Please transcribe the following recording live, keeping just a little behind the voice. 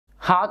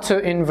How to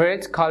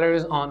invert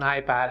colors on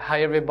iPad.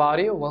 Hi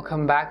everybody,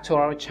 welcome back to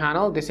our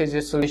channel. This is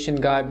your solution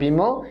guy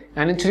Bimal,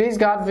 and in today's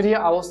guide video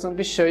I will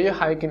simply show you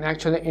how you can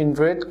actually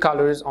invert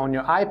colors on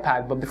your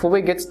iPad. But before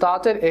we get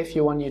started, if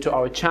you are new to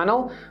our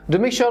channel, do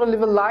make sure to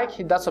leave a like,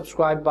 hit that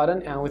subscribe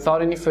button, and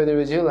without any further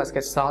ado, let's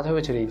get started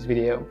with today's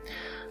video.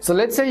 So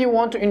let's say you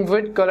want to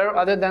invert color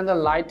other than the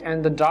light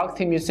and the dark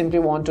theme. You simply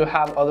want to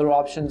have other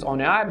options on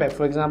your iPad.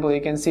 For example,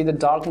 you can see the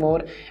dark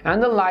mode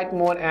and the light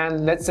mode,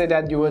 and let's say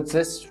that you were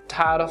just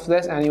tired of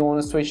this and you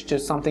want to switch to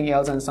something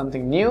else and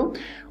something new.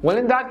 Well,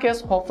 in that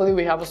case, hopefully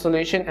we have a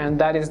solution, and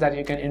that is that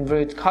you can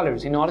invert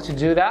colors. In order to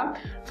do that,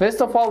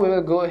 first of all, we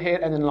will go ahead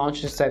and then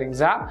launch the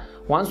settings app.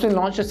 Once we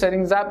launch the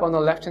settings app, on the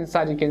left hand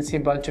side you can see a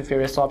bunch of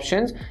various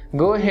options.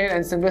 Go ahead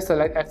and simply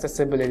select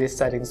accessibility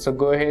settings. So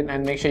go ahead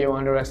and make sure you're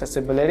under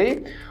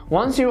accessibility.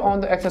 Once you're on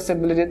the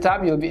accessibility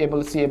tab, you'll be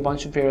able to see a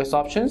bunch of various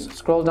options.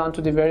 Scroll down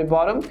to the very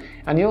bottom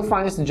and you'll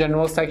find this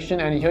general section,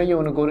 and here you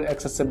want to go to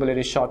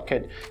accessibility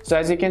shortcut. So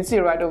as you can see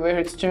right over here,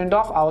 it's turned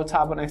off. I will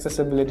tap on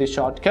accessibility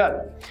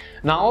shortcut.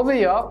 Now over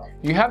here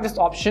you have this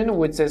option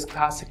which says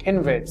classic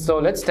invert. So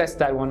let's test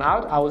that one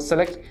out. I will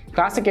select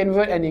classic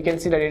invert, and you can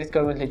see that it is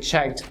currently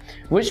checked,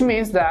 which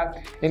means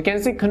that it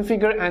can say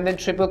configure and then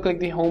triple click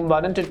the home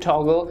button to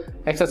toggle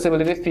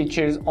accessibility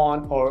features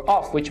on or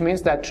off, which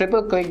means that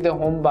triple click the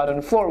home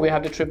button for. We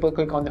have to triple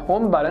click on the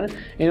home button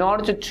in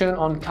order to turn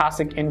on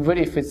classic invert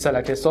if it's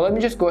selected. So let me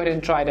just go ahead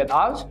and try that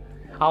out.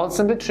 I will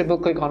simply triple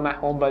click on my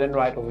home button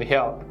right over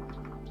here.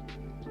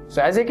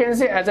 So as you can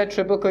see, as I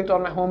triple clicked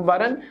on my home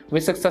button, we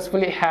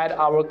successfully had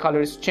our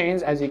colors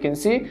changed. As you can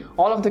see,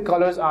 all of the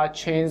colors are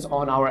changed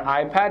on our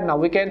iPad. Now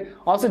we can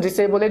also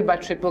disable it by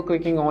triple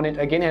clicking on it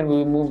again, and we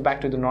will move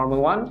back to the normal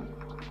one.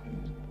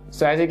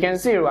 So as you can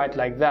see, right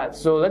like that.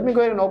 So let me go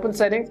ahead and open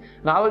settings.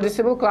 Now I will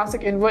disable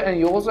classic invert, and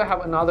you also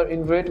have another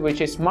invert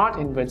which is smart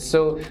invert.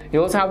 So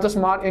you also have the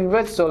smart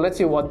invert. So let's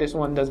see what this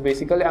one does.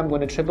 Basically, I'm going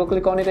to triple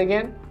click on it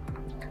again.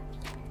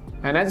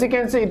 And as you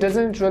can see, it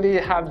doesn't really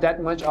have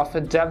that much of a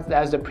depth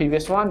as the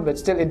previous one, but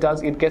still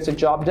it gets the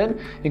job done.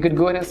 You could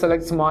go ahead and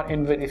select smart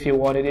invert if you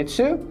wanted it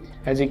to.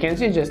 As you can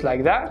see, just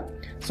like that.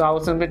 So I will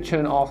simply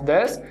turn off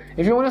this.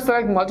 If you want to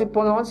select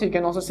multiple ones, you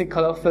can also see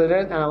color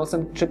filters, and I will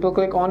simply triple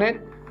click on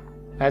it.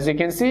 As you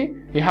can see,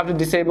 you have to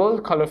disable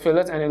color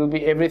filters, and it will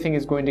be everything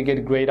is going to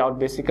get grayed out.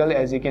 Basically,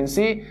 as you can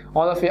see,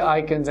 all of your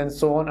icons and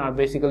so on are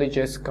basically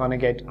just gonna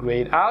get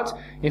grayed out.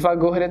 If I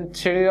go ahead and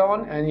turn it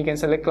on, and you can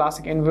select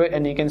classic invert,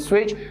 and you can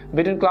switch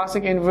between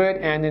classic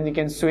invert, and then you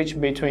can switch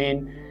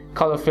between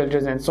color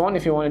filters and so on.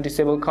 If you want to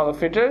disable color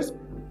filters,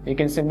 you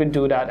can simply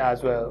do that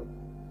as well.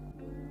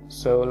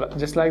 So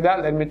just like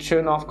that, let me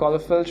turn off color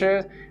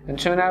filters and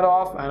turn that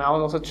off, and I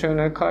will also turn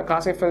on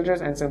classic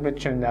filters and simply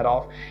turn that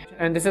off.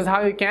 And this is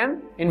how you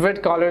can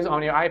invert colors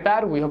on your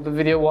iPad. We hope the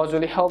video was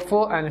really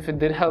helpful, and if it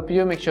did help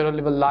you, make sure to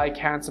leave a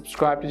like and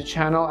subscribe to the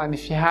channel. And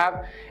if you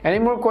have any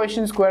more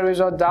questions, queries,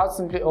 or doubts,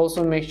 simply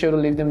also make sure to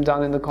leave them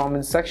down in the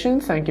comments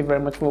section. Thank you very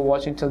much for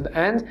watching till the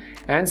end,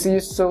 and see you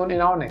soon in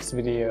our next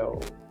video.